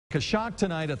A shock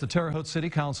tonight at the Terre Haute City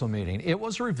Council meeting. It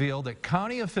was revealed that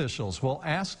county officials will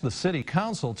ask the City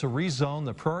Council to rezone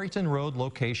the Prairieton Road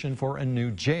location for a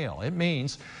new jail. It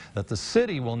means that the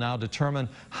city will now determine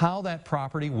how that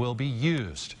property will be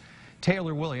used.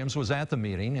 Taylor Williams was at the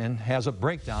meeting and has a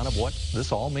breakdown of what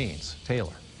this all means.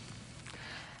 Taylor.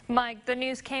 Mike, the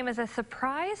news came as a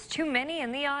surprise to many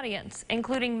in the audience,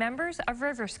 including members of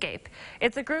Riverscape.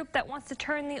 It's a group that wants to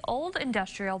turn the old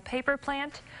industrial paper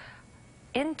plant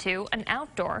into an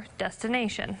outdoor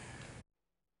destination.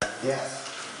 Yes.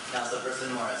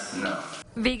 Councilperson Morris. No.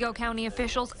 Vigo County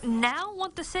officials now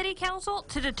want the City Council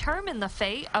to determine the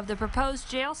fate of the proposed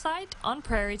jail site on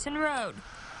Prairieton Road.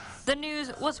 The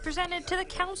news was presented to the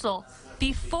council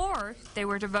before they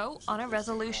were to vote on a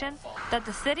resolution that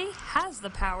the city has the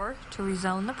power to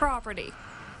rezone the property.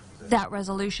 That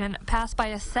resolution passed by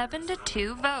a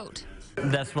 7-2 vote.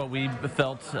 That's what we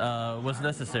felt was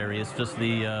necessary. It's just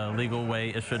the legal way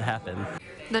it should happen.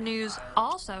 The news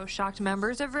also shocked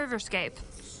members of Riverscape.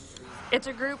 It's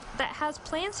a group that has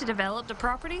plans to develop the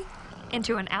property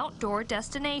into an outdoor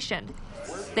destination.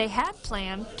 They had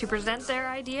planned to present their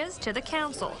ideas to the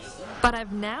council, but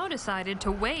have now decided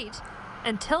to wait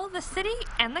until the city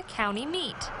and the county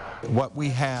meet. What we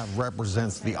have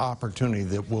represents the opportunity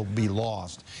that will be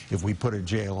lost if we put a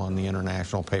jail on the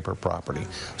International Paper property.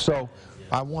 So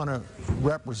I want to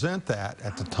represent that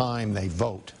at the time they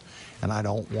vote, and I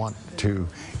don't want to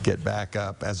get back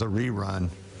up as a rerun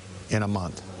in a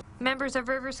month. Members of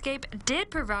Riverscape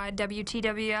did provide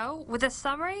WTWO with a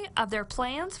summary of their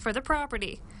plans for the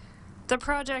property. The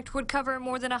project would cover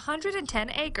more than 110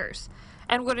 acres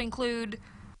and would include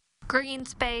green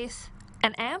space,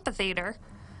 an amphitheater,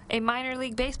 a minor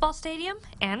league baseball stadium,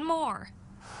 and more.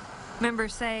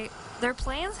 Members say their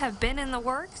plans have been in the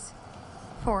works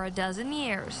for a dozen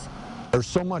years. There's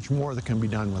so much more that can be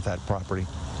done with that property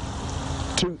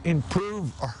to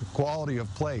improve our quality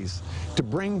of place, to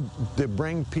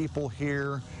bring people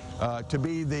here, to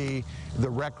be the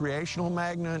recreational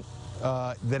magnet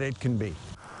that it can be.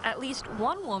 At least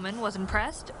one woman was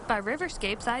impressed by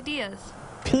Riverscape's ideas.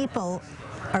 People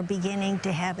are beginning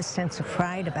to have a sense of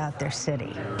pride about their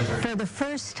city. For the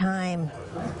first time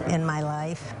in my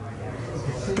life,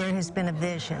 there has been a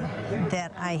vision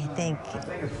that I think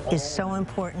is so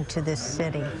important to this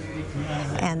city,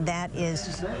 and that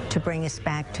is to bring us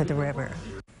back to the river.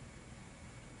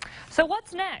 So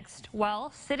what's next?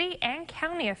 Well, city and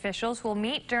county officials will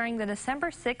meet during the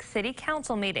December 6th City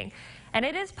Council meeting, and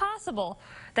it is possible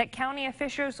that county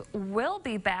officials will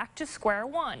be back to square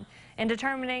one in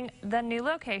determining the new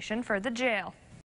location for the jail.